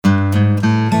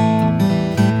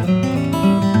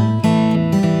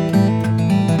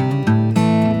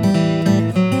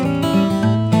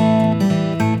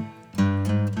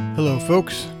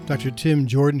folks. Dr. Tim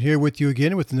Jordan here with you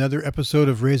again with another episode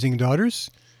of Raising Daughters.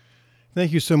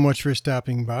 Thank you so much for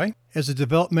stopping by. As a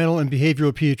developmental and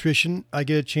behavioral pediatrician, I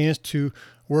get a chance to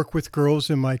work with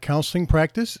girls in my counseling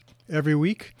practice every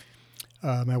week.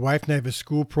 My wife and I have a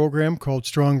school program called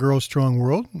Strong Girls, Strong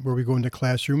World, where we go into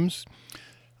classrooms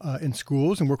in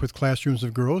schools and work with classrooms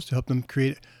of girls to help them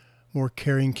create more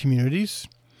caring communities.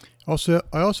 I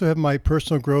also have my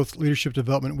personal growth leadership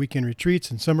development weekend retreats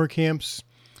and summer camps.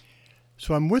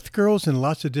 So I'm with girls in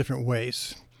lots of different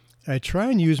ways. I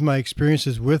try and use my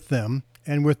experiences with them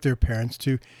and with their parents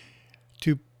to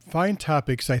find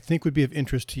topics I think would be of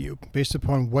interest to you based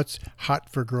upon what's hot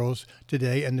for girls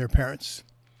today and their parents.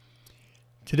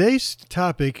 Today's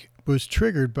topic was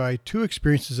triggered by two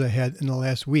experiences I had in the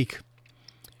last week.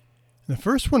 The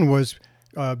first one was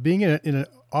being in an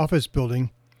office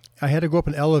building. I had to go up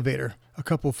an elevator a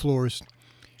couple floors.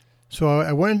 So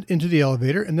I went into the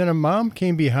elevator, and then a mom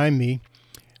came behind me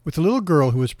with a little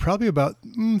girl who was probably about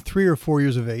 3 or 4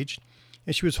 years of age,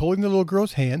 and she was holding the little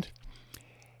girl's hand.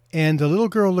 And the little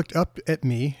girl looked up at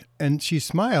me, and she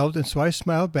smiled, and so I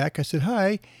smiled back. I said,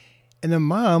 "Hi." And the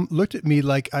mom looked at me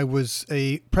like I was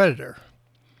a predator.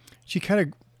 She kind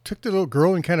of took the little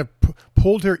girl and kind of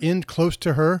pulled her in close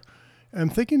to her. I'm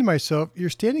thinking to myself,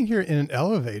 you're standing here in an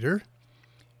elevator,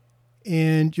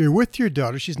 and you're with your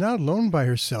daughter. She's not alone by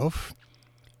herself.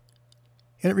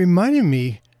 And it reminded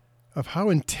me of how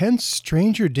intense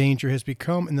stranger danger has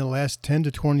become in the last 10 to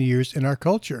 20 years in our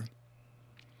culture.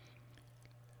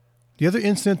 The other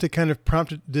incident that kind of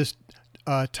prompted this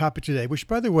topic today, which,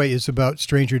 by the way, is about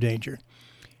stranger danger.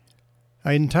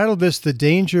 I entitled this "The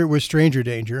Danger with Stranger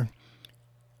Danger"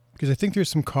 because I think there's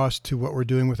some cost to what we're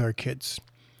doing with our kids.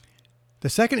 The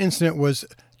second incident was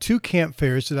 2 camp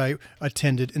fairs that I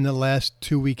attended in the last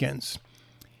 2 weekends.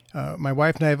 My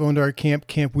wife and I have owned our Camp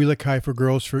Weelakai for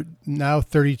girls for now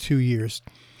 32 years.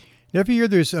 And every year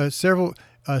there's several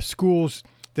schools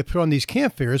that put on these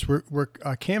camp fairs where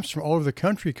camps from all over the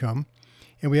country come,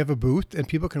 and we have a booth, and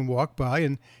people can walk by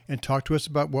and talk to us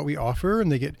about what we offer,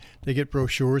 and they get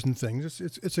brochures and things.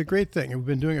 It's a great thing, and we've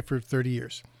been doing it for 30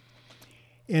 years.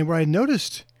 And what I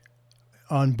noticed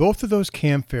on both of those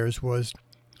camp fairs was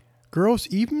girls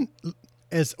even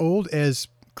as old as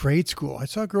grade school. I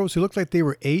saw girls who looked like they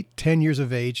were 8, 10 years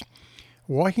of age,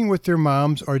 walking with their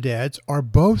moms or dads, or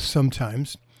both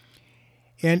sometimes.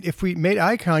 And if I made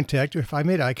eye contact with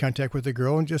the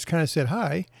girl and just kind of said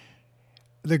hi,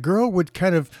 the girl would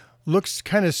kind of look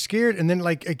kind of scared and then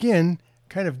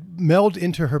kind of meld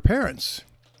into her parents.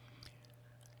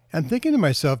 I'm thinking to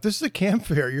myself, this is a camp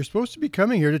fair. You're supposed to be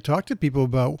coming here to talk to people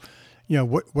about,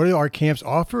 what do our camps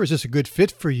offer? Is this a good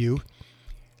fit for you?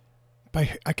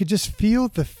 But I could just feel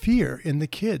the fear in the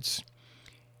kids.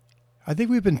 I think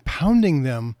we've been pounding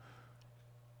them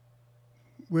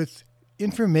with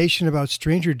information about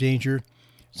stranger danger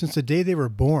since the day they were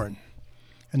born.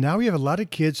 And now we have a lot of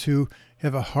kids who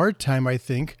have a hard time, I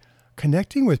think,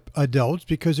 connecting with adults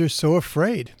because they're so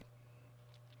afraid.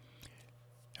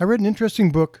 I read an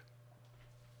interesting book,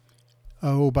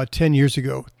 about 10 years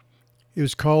ago. It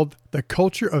was called The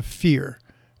Culture of Fear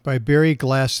by Barry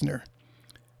Glassner.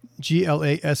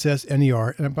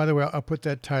 Glassner. And by the way, I'll put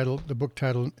that title, the book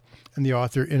title, and the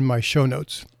author in my show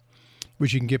notes,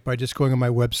 which you can get by just going on my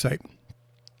website.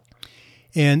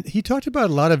 And he talked about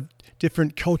a lot of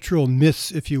different cultural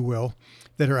myths, if you will,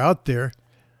 that are out there,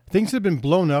 things that have been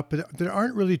blown up but that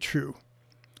aren't really true.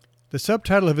 The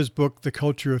subtitle of his book, The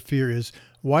Culture of Fear, is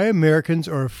Why Americans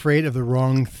Are Afraid of the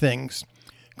Wrong Things.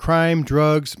 Crime,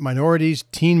 drugs, minorities,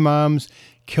 teen moms,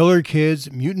 killer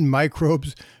kids, mutant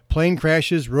microbes, plane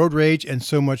crashes, road rage, and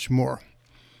so much more.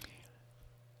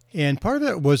 And part of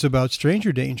that was about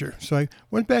stranger danger. So I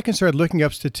went back and started looking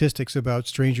up statistics about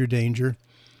stranger danger.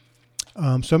 So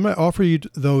I'm going to offer you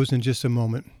those in just a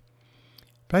moment.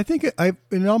 But I think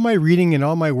in all my reading and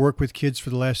all my work with kids for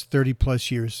the last 30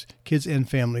 plus years, kids and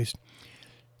families,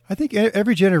 I think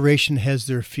every generation has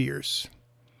their fears.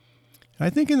 I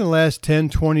think in the last 10,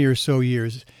 20 or so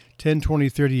years, 10, 20,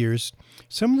 30 years,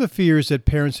 some of the fears that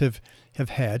parents have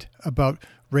had about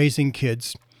raising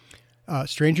kids,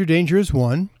 stranger danger is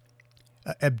one,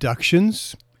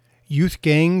 abductions, youth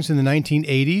gangs in the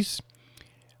 1980s.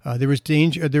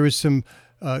 There was some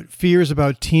fears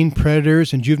about teen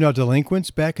predators and juvenile delinquents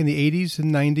back in the 80s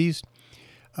and 90s.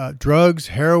 Drugs,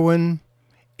 heroin,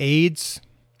 AIDS,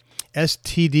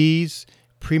 STDs,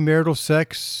 premarital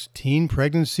sex, teen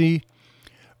pregnancy,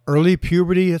 early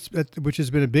puberty, which has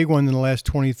been a big one in the last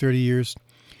 20, 30 years.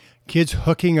 Kids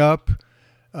hooking up,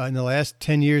 in the last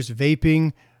 10 years,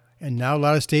 vaping, and now a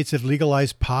lot of states have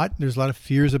legalized pot. There's a lot of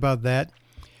fears about that.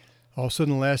 Also in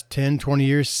the last 10, 20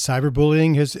 years,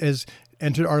 cyberbullying has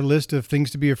entered our list of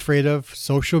things to be afraid of.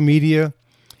 Social media.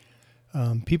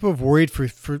 People have worried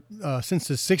since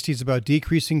the 60s about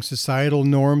decreasing societal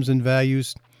norms and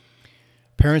values.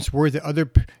 Parents worry that other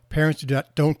parents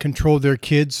don't control their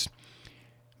kids.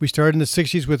 We started in the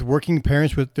 60s with working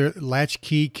parents with their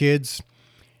latchkey kids.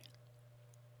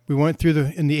 We went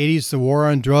through in the 80s the war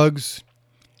on drugs.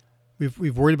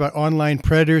 We've worried about online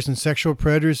predators and sexual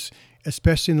predators,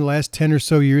 especially in the last 10 or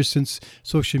so years since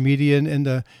social media and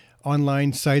the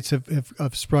online sites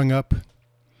have sprung up.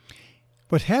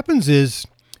 What happens is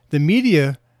the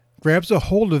media grabs a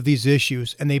hold of these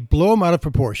issues and they blow them out of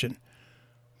proportion.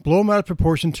 Blow them out of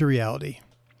proportion to reality.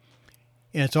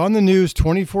 And it's on the news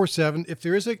 24/7. If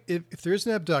there is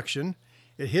an abduction,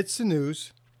 it hits the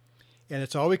news, and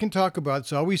it's all we can talk about.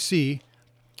 It's all we see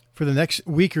for the next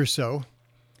week or so.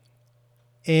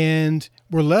 And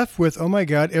we're left with, oh my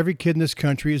God, every kid in this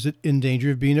country is in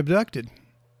danger of being abducted.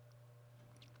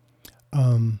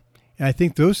 And I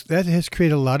think that has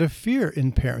created a lot of fear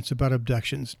in parents about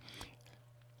abductions,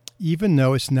 even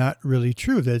though it's not really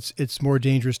true, that it's more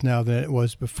dangerous now than it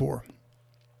was before.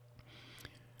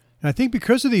 And I think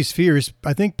because of these fears,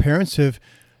 I think parents have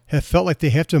felt like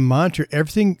they have to monitor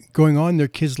everything going on in their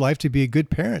kid's life to be a good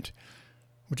parent,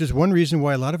 which is one reason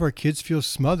why a lot of our kids feel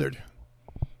smothered.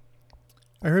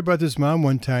 I heard about this mom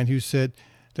one time who said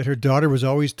that her daughter was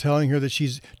always telling her that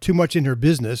she's too much in her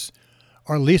business,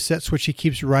 or at least that's what she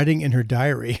keeps writing in her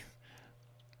diary.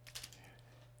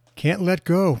 Can't let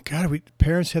go. God,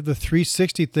 parents have the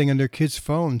 360 thing on their kids'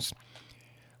 phones,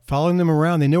 following them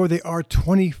around. They know where they are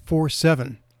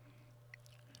 24/7.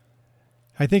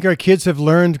 I think our kids have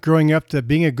learned growing up that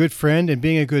being a good friend and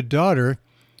being a good daughter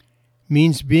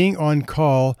means being on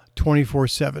call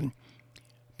 24/7,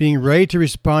 being ready to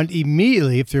respond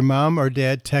immediately if their mom or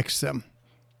dad texts them.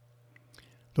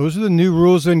 Those are the new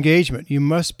rules of engagement. You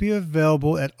must be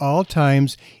available at all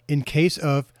times in case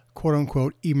of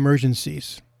quote-unquote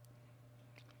emergencies.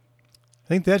 I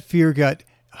think that fear got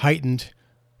heightened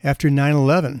after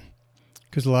 9/11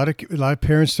 because a lot of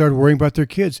parents started worrying about their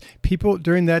kids. People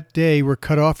during that day were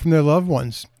cut off from their loved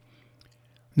ones.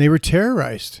 They were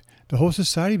terrorized. The whole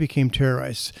society became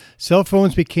terrorized. Cell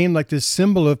phones became like this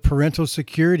symbol of parental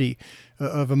security,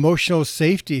 of emotional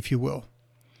safety, if you will.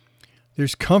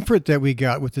 There's comfort that we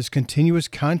got with this continuous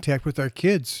contact with our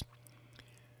kids.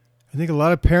 I think a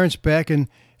lot of parents back in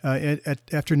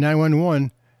after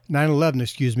 9/11,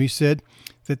 said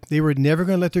that they were never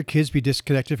going to let their kids be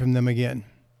disconnected from them again.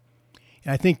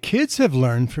 And I think kids have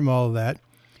learned from all of that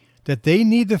they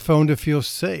need the phone to feel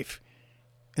safe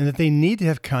and that they need to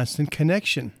have constant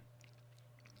connection.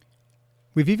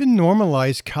 We've even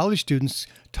normalized college students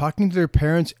talking to their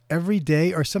parents every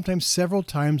day or sometimes several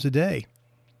times a day.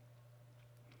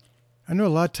 I know a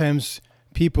lot of times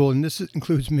people, and this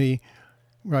includes me,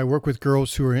 where I work with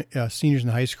girls who are seniors in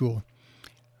high school,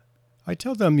 I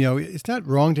tell them, it's not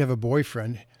wrong to have a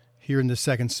boyfriend here in the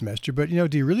second semester, but,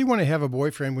 do you really want to have a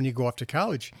boyfriend when you go off to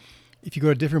college? If you go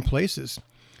to different places,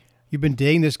 you've been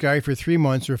dating this guy for 3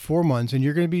 months or 4 months, and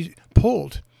you're going to be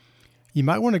pulled. You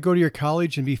might want to go to your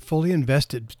college and be fully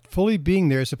invested, fully being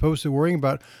there, as opposed to worrying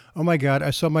about, oh my God,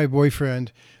 I saw my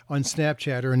boyfriend on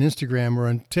Snapchat or on Instagram or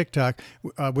on TikTok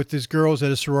with his girls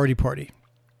at a sorority party.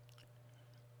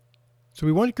 So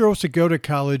we want girls to go to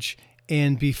college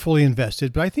and be fully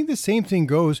invested. But I think the same thing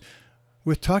goes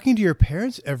with talking to your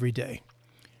parents every day.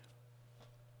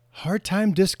 Hard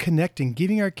time disconnecting,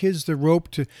 giving our kids the rope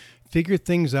to figure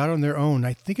things out on their own.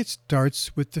 I think it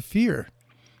starts with the fear.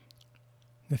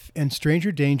 And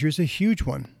stranger danger is a huge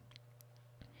one.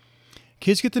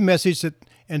 Kids get the message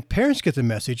and parents get the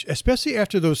message, especially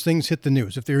after those things hit the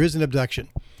news, if there is an abduction.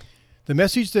 The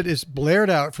message that is blared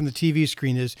out from the TV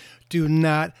screen is, do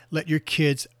not let your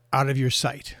kids out of your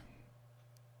sight.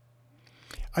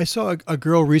 I saw a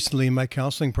girl recently in my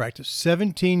counseling practice,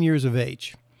 17 years of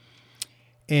age,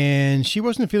 and she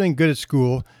wasn't feeling good at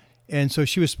school. And so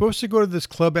she was supposed to go to this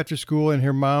club after school, and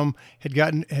her mom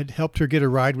had helped her get a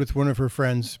ride with one of her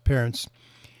friends' parents.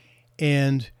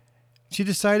 And she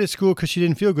decided at school, because she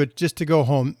didn't feel good, just to go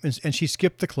home. And she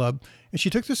skipped the club, and she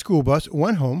took the school bus,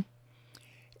 went home.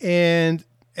 And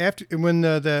about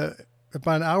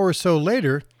an hour or so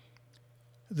later,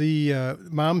 the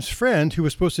mom's friend, who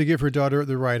was supposed to give her daughter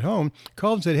the ride home,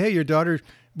 called and said, "Hey, your daughter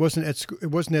wasn't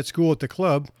at school at the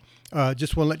club.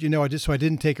 Just want to let you know, I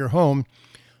didn't take her home."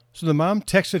 So the mom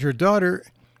texted her daughter.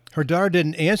 Her daughter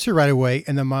didn't answer right away,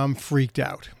 and the mom freaked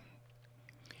out.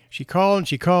 She called,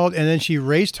 and then she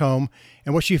raced home.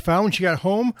 And what she found when she got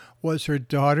home was her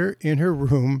daughter in her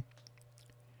room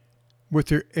with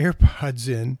her AirPods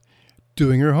in,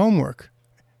 doing her homework,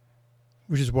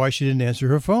 which is why she didn't answer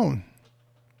her phone.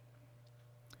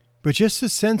 But just the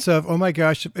sense of, oh my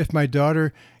gosh, if my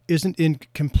daughter isn't in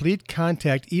complete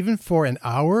contact even for an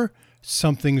hour,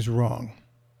 something's wrong.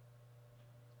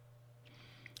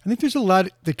 I think there's a lot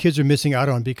the kids are missing out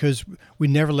on because we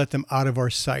never let them out of our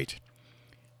sight.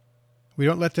 We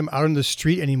don't let them out on the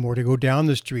street anymore, to go down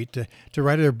the street, to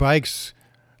ride their bikes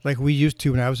like we used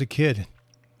to when I was a kid.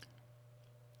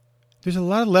 There's a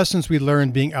lot of lessons we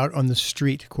learned being out on the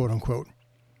street, quote unquote.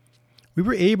 We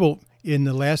were able, in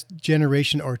the last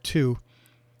generation or two,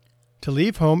 to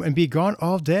leave home and be gone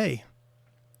all day.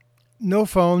 No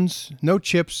phones, no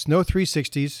chips, no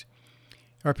 360s.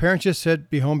 Our parents just said,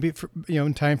 be home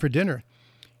in time for dinner.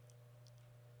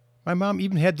 My mom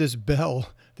even had this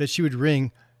bell that she would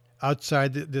ring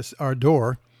outside our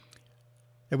door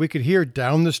that we could hear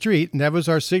down the street, and that was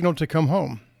our signal to come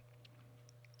home.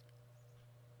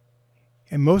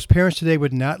 And most parents today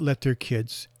would not let their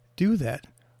kids do that.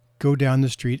 Go down the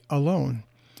street alone.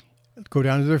 Go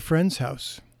down to their friend's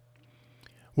house.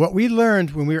 What we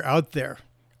learned when we were out there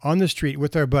on the street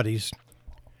with our buddies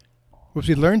was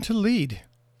we learned to lead.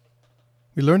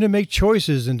 We learned to make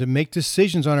choices and to make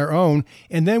decisions on our own,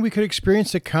 and then we could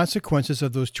experience the consequences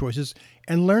of those choices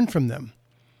and learn from them.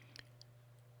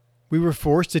 We were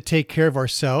forced to take care of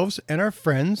ourselves and our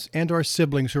friends and our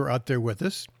siblings who were out there with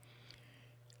us.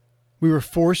 We were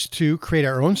forced to create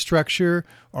our own structure,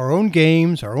 our own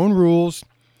games, our own rules.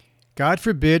 God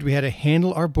forbid we had to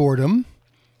handle our boredom.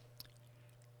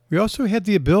 We also had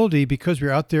the ability, because we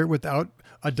were out there without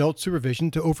adult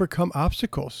supervision, to overcome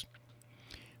obstacles.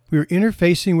 We were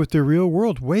interfacing with the real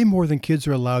world way more than kids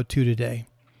are allowed to today.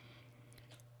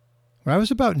 When I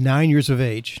was about 9 years of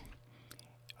age,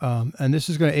 and this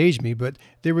is going to age me, but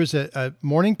there was a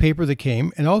morning paper that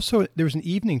came, and also there was an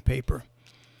evening paper.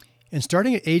 And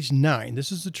starting at age 9,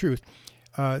 this is the truth,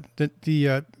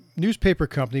 the newspaper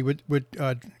company would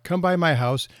come by my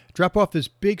house, drop off this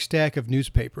big stack of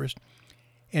newspapers,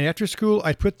 and after school,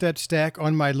 I'd put that stack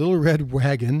on my little red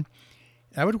wagon.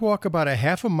 I would walk about a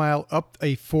half a mile up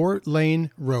a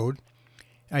 4-lane road.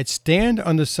 I'd stand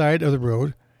on the side of the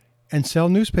road and sell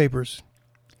newspapers.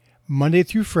 Monday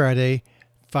through Friday,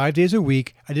 5 days a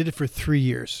week. I did it for 3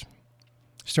 years,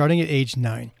 starting at age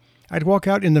 9. I'd walk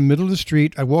out in the middle of the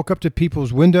street. I'd walk up to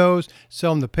people's windows,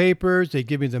 sell them the papers. They'd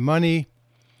give me the money.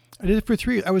 I did it for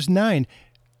 3 years. I was 9.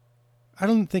 I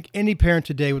don't think any parent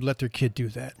today would let their kid do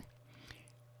that.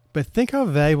 But think how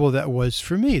valuable that was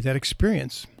for me, that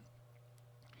experience.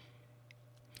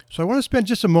 So I want to spend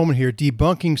just a moment here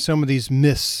debunking some of these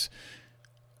myths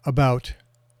about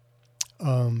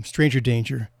stranger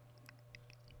danger.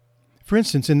 For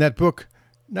instance, in that book,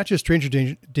 not just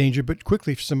stranger danger, but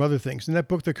quickly some other things. In that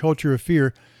book, The Culture of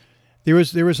Fear, there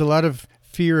was a lot of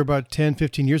fear about 10,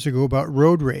 15 years ago about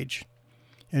road rage.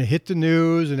 And it hit the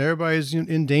news, and everybody's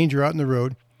in danger out on the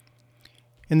road.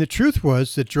 And the truth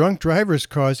was that drunk drivers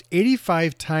cause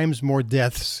 85 times more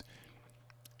deaths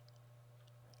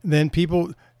than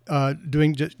people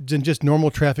doing just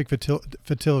normal traffic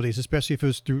fatalities, especially if it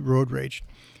was through road rage.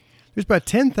 There's about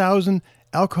 10,000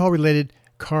 alcohol-related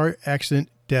car accident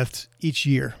deaths each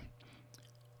year.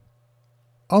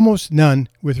 Almost none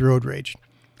with road rage.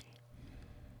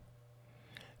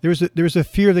 There was a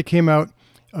fear that came out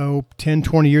 10,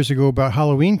 20 years ago about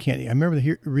Halloween candy. I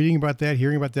remember reading about that,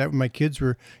 hearing about that when my kids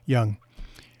were young.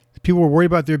 People were worried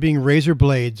about there being razor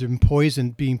blades and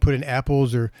poison being put in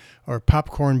apples or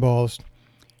popcorn balls.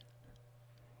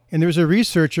 And there was a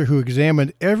researcher who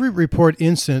examined every report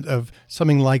incident of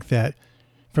something like that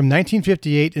from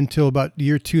 1958 until about the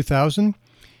year 2000,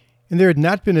 and there had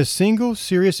not been a single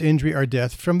serious injury or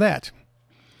death from that.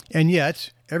 And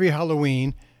yet, every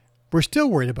Halloween, we're still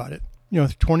worried about it,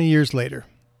 20 years later.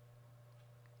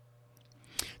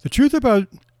 The truth about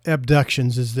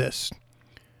abductions is this.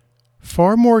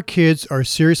 Far more kids are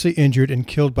seriously injured and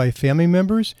killed by family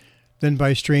members than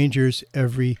by strangers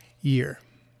every year.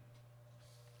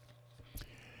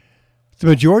 The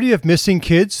majority of missing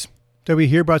kids that we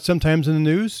hear about sometimes in the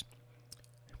news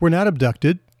were not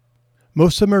abducted.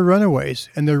 Most of them are runaways,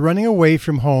 and they're running away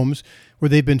from homes where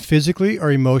they've been physically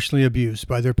or emotionally abused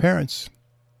by their parents.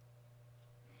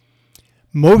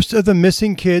 Most of the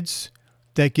missing kids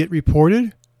that get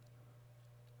reported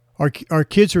are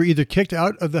kids who are either kicked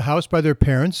out of the house by their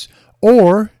parents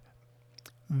or,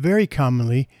 very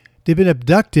commonly, they've been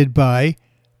abducted by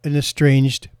an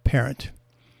estranged parent.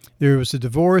 There was a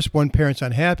divorce, one parent's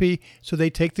unhappy, so they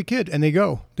take the kid and they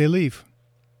go, they leave.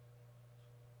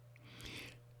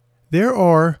 There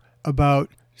are about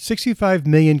 65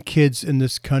 million kids in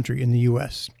this country, in the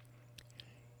U.S.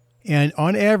 And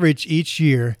on average each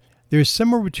year, there's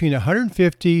somewhere between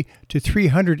 150 to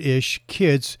 300-ish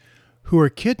kids who are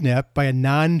kidnapped by a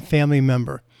non-family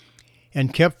member.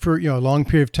 and kept for a long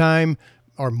period of time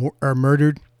are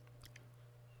murdered.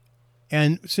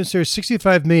 And since there's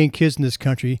 65 million kids in this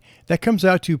country, that comes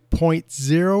out to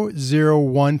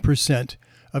 0.001%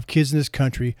 of kids in this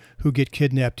country who get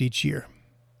kidnapped each year.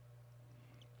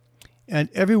 And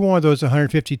every one of those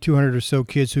 150, 200 or so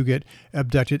kids who get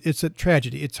abducted, it's a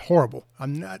tragedy. It's horrible.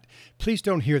 Please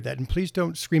don't hear that, and please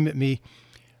don't scream at me.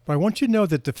 But I want you to know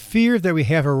that the fear that we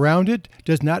have around it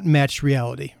does not match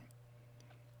reality.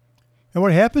 And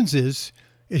what happens is,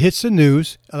 it hits the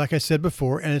news, like I said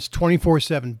before, and it's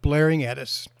 24/7 blaring at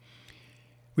us.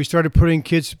 We started putting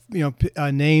kids'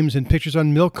 names and pictures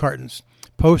on milk cartons,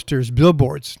 posters,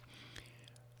 billboards.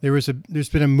 There's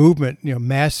been a movement,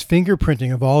 mass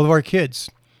fingerprinting of all of our kids.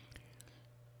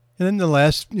 And then the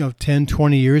last 10,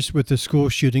 20 years with the school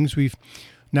shootings,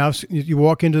 you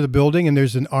walk into the building and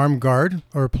there's an armed guard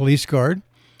or a police guard.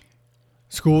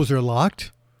 Schools are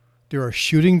locked. There are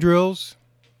shooting drills.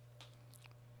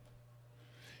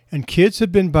 And kids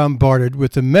have been bombarded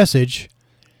with the message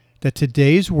that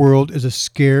today's world is a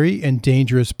scary and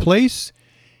dangerous place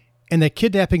and that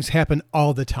kidnappings happen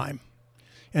all the time.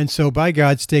 And so, by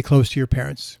God, stay close to your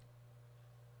parents.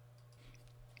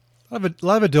 A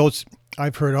lot of adults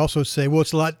I've heard also say, well,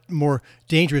 it's a lot more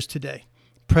dangerous today.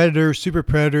 Predators, super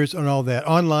predators, and all that.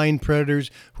 Online predators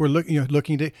who are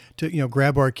looking to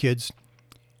grab our kids.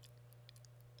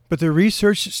 But the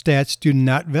research stats do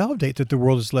not validate that the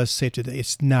world is less safe today.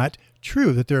 It's not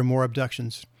true that there are more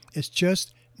abductions. It's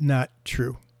just not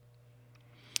true.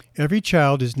 Every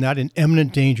child is not in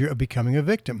imminent danger of becoming a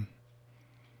victim.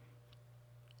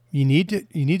 You need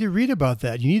to read about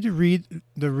that. You need to read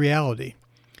the reality.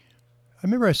 I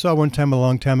remember I saw one time a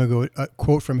long time ago a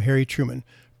quote from Harry Truman,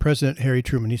 President Harry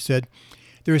Truman. He said,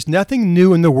 "There is nothing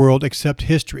new in the world except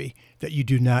history that you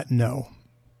do not know."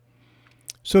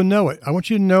 So know it. I want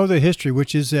you to know the history,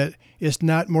 which is that it's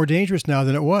not more dangerous now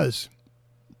than it was.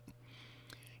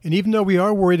 And even though we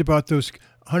are worried about those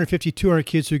 150, 200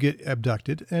 kids who get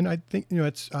abducted, and I think,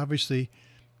 it's obviously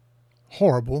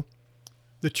horrible,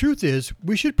 the truth is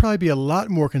we should probably be a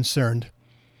lot more concerned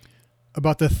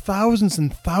about the thousands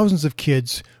and thousands of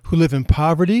kids who live in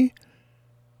poverty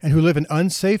and who live in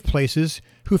unsafe places,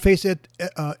 who face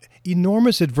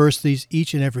enormous adversities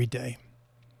each and every day.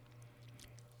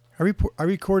 I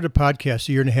recorded a podcast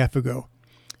a year and a half ago.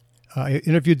 I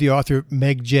interviewed the author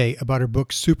Meg Jay about her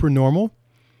book Supernormal.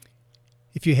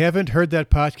 If you haven't heard that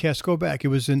podcast, go back. It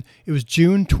was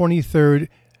June 23rd,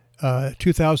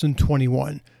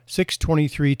 2021,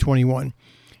 6/23/21.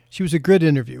 She was a good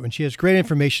interview, and she has great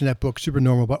information in that book,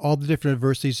 Supernormal, about all the different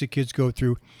adversities that kids go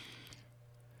through.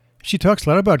 She talks a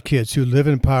lot about kids who live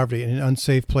in poverty and in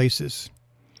unsafe places.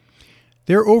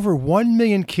 There are over 1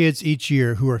 million kids each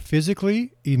year who are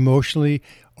physically, emotionally,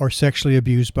 or sexually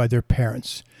abused by their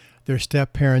parents, their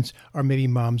step-parents, or maybe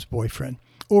mom's boyfriend.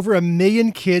 Over 1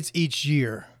 million kids each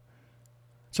year.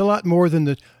 It's a lot more than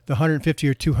the 150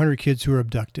 or 200 kids who are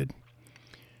abducted.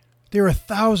 There are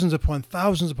thousands upon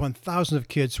thousands upon thousands of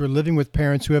kids who are living with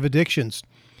parents who have addictions,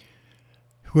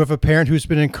 who have a parent who's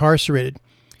been incarcerated,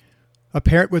 a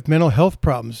parent with mental health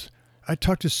problems. I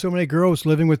talked to so many girls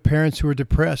living with parents who are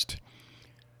depressed.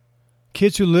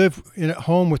 Kids who live at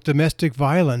home with domestic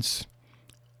violence.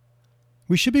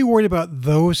 We should be worried about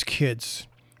those kids,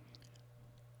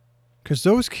 because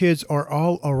those kids are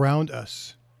all around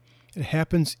us. It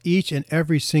happens each and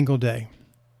every single day.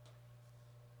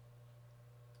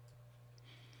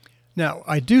 Now,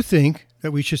 I do think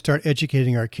that we should start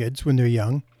educating our kids when they're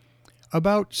young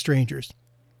about strangers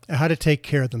and how to take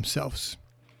care of themselves.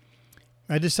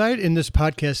 I decided in this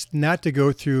podcast not to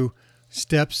go through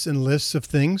steps and lists of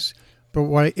things, but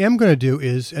what I am going to do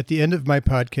is at the end of my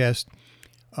podcast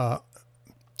on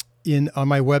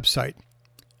my website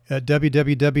at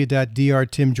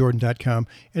www.drtimjordan.com.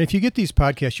 And if you get these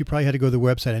podcasts, you probably had to go to the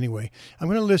website anyway. I'm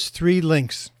going to list 3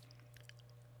 links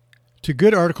to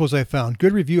good articles I found,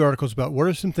 good review articles about what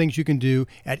are some things you can do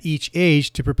at each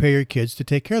age to prepare your kids to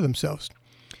take care of themselves.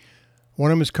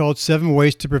 One of them is called 7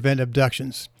 Ways to Prevent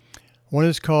Abductions. One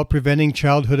is called Preventing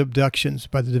Childhood Abductions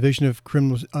by the Division of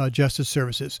Criminal Justice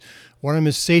Services. One of them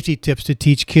is Safety Tips to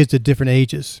Teach Kids at Different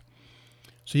Ages.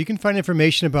 So you can find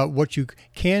information about what you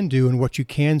can do and what you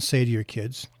can say to your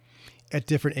kids at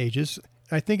different ages.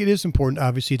 I think it is important,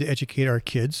 obviously, to educate our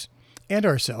kids and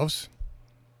ourselves.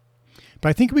 But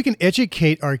I think we can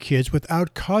educate our kids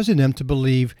without causing them to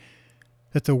believe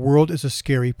that the world is a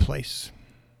scary place.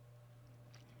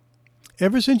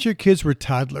 Ever since your kids were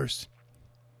toddlers,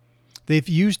 they've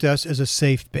used us as a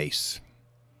safe base.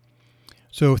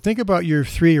 So think about your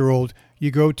 3-year-old. You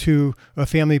go to a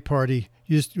family party.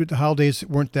 The holidays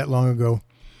weren't that long ago.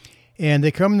 And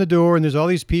they come in the door and there's all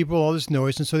these people, all this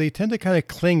noise. And so they tend to kind of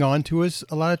cling on to us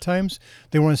a lot of times.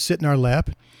 They want to sit in our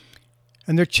lap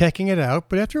and they're checking it out.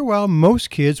 But after a while, most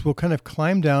kids will kind of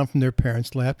climb down from their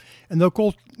parents' lap and they'll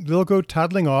go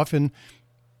toddling off and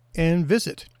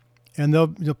visit. And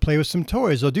they'll play with some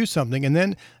toys. They'll do something. And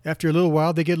then after a little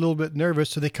while, they get a little bit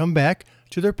nervous. So they come back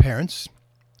to their parents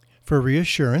for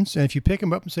reassurance. And if you pick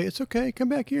them up and say, it's okay, come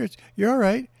back here, you're all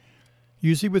right.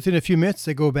 Usually within a few minutes,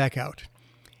 they go back out.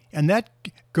 And that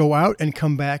go out and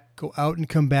come back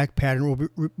pattern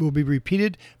will be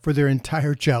repeated for their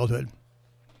entire childhood.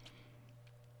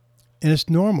 And it's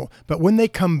normal. But when they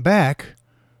come back,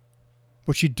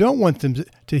 what you don't want them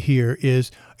to hear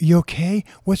is, are you okay?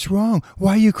 What's wrong?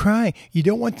 Why are you crying? You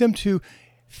don't want them to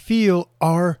feel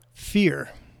our fear.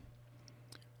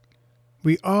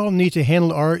 We all need to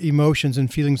handle our emotions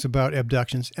and feelings about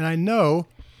abductions. And I know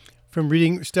from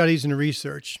reading studies and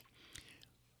research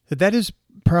that is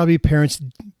probably parents'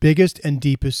 biggest and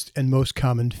deepest and most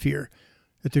common fear,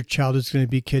 that their child is going to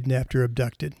be kidnapped or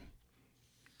abducted.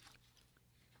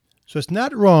 So it's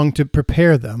not wrong to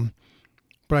prepare them.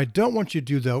 What I don't want you to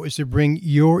do, though, is to bring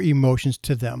your emotions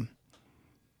to them.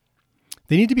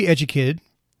 They need to be educated.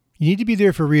 You need to be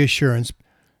there for reassurance,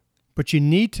 but you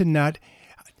need to not,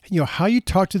 how you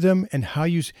talk to them and how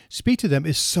you speak to them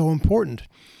is so important.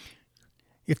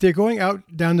 If they're going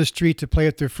out down the street to play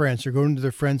with their friends or going to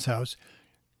their friend's house,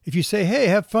 if you say, hey,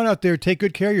 have fun out there, take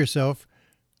good care of yourself,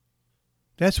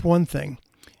 that's one thing.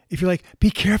 If you're like, be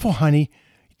careful, honey,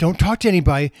 don't talk to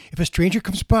anybody. If a stranger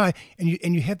comes by and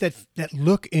you have that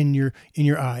look in your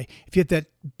eye, if you have that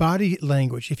body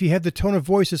language, if you have the tone of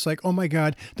voice, it's like, oh my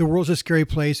God, the world's a scary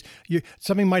place.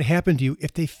 Something might happen to you.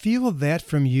 If they feel that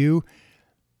from you,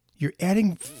 you're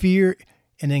adding fear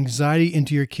and anxiety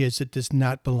into your kids that does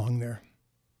not belong there.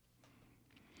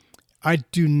 I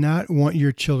do not want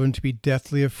your children to be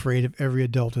deathly afraid of every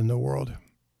adult in the world.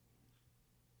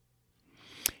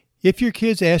 If your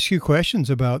kids ask you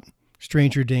questions about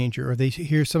stranger danger, or they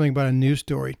hear something about a news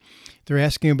story, they're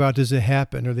asking about, does it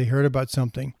happen, or they heard about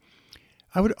something,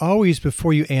 I would always,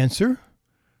 before you answer,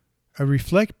 I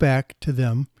reflect back to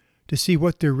them to see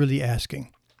what they're really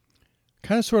asking.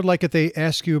 Kind of sort of like if they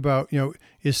ask you about,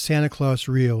 is Santa Claus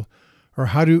real, or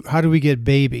how do we get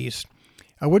babies?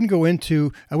 I wouldn't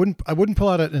pull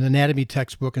out an anatomy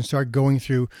textbook and start going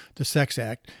through the sex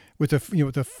act with a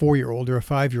 4-year-old or a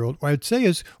 5-year-old. What I'd say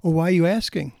is, well, why are you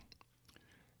asking?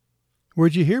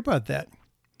 Where'd you hear about that?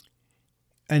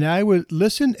 And I would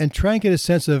listen and try and get a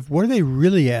sense of what are they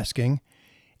really asking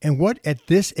and what at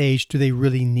this age do they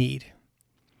really need.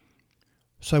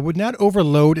 So I would not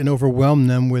overload and overwhelm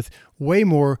them with way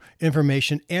more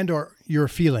information and or your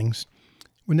feelings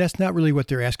when that's not really what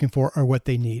they're asking for or what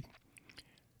they need.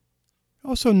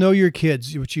 Also know your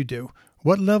kids, what you do.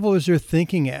 What level is their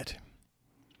thinking at?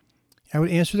 I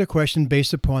would answer the question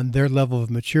based upon their level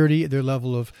of maturity, their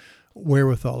level of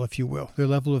wherewithal, if you will, their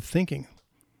level of thinking.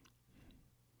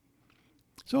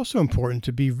 It's also important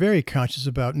to be very conscious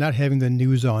about not having the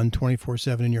news on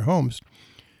 24/7 in your homes.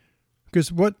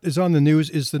 Because what is on the news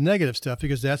is the negative stuff,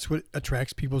 because that's what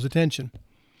attracts people's attention.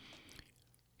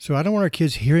 So I don't want our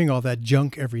kids hearing all that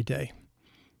junk every day.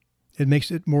 It makes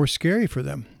it more scary for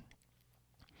them.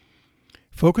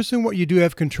 Focus on what you do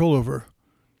have control over.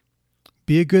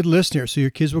 Be a good listener so your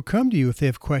kids will come to you if they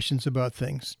have questions about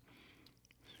things.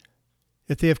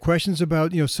 If they have questions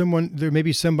about, there may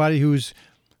be somebody who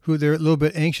they're a little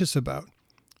bit anxious about,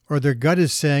 or their gut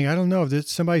is saying, I don't know, that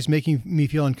somebody's making me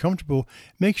feel uncomfortable.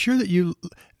 Make sure that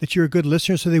you're a good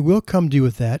listener so they will come to you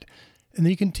with that. And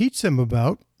then you can teach them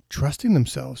about trusting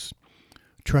themselves,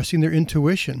 trusting their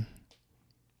intuition.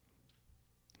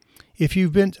 If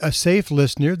you've been a safe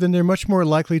listener, then they're much more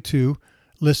likely to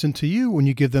listen to you when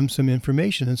you give them some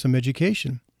information and some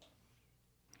education.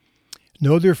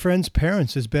 Know their friends'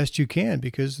 parents as best you can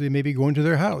because they may be going to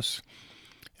their house.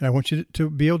 And I want you to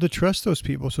be able to trust those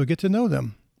people, so get to know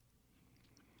them.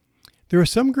 There are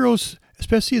some girls,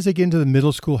 especially as they get into the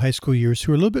middle school, high school years,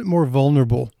 who are a little bit more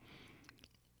vulnerable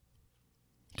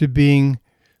to being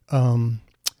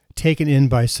taken in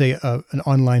by, say, an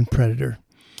online predator.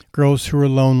 Girls who are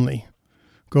lonely.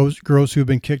 Girls who have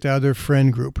been kicked out of their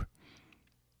friend group.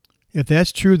 If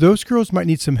that's true, those girls might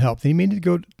need some help. They may need to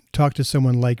go talk to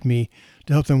someone like me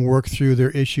to help them work through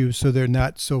their issues so they're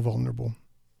not so vulnerable.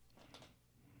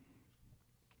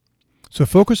 So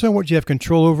focus on what you have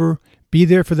control over. Be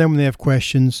there for them when they have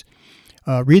questions.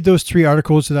 Read those 3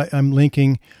 articles that I'm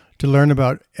linking to learn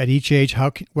about at each age,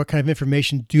 what kind of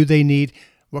information do they need,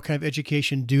 what kind of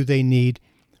education do they need,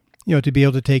 to be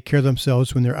able to take care of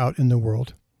themselves when they're out in the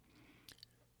world.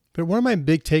 But one of my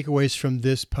big takeaways from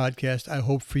this podcast, I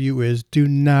hope for you, is do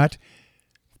not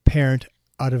parent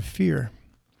out of fear.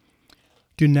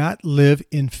 Do not live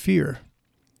in fear.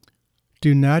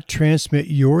 Do not transmit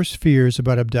your fears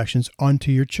about abductions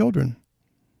onto your children.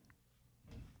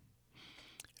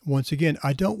 Once again,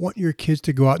 I don't want your kids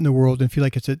to go out in the world and feel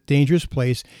like it's a dangerous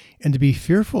place and to be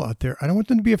fearful out there. I don't want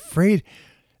them to be afraid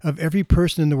of every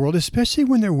person in the world, especially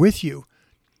when they're with you,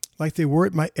 like they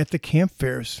were at the camp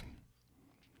fairs.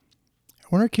 I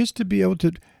want our kids to be able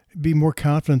to be more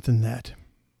confident than that.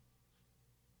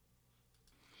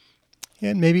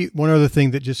 And maybe one other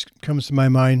thing that just comes to my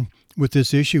mind with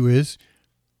this issue is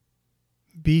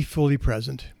be fully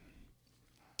present.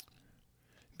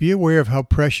 Be aware of how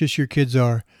precious your kids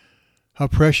are, how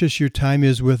precious your time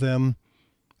is with them.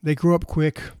 They grow up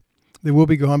quick. They will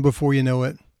be gone before you know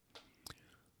it.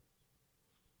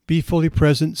 Be fully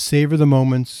present. Savor the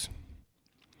moments.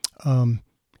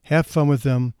 Have fun with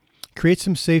them. Create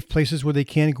some safe places where they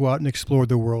can go out and explore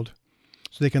the world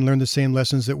so they can learn the same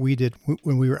lessons that we did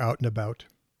when we were out and about.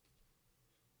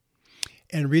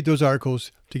 And read those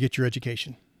articles to get your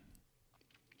education.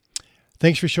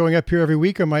 Thanks for showing up here every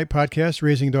week on my podcast,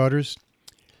 Raising Daughters.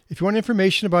 If you want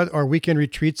information about our weekend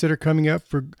retreats that are coming up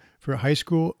for high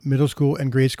school, middle school,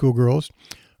 and grade school girls,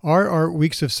 or our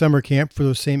weeks of summer camp for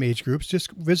those same age groups,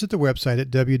 just visit the website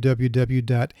at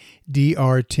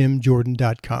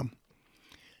www.drtimjordan.com.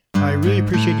 I really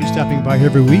appreciate you stopping by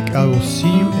every week. I will see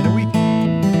you in a week.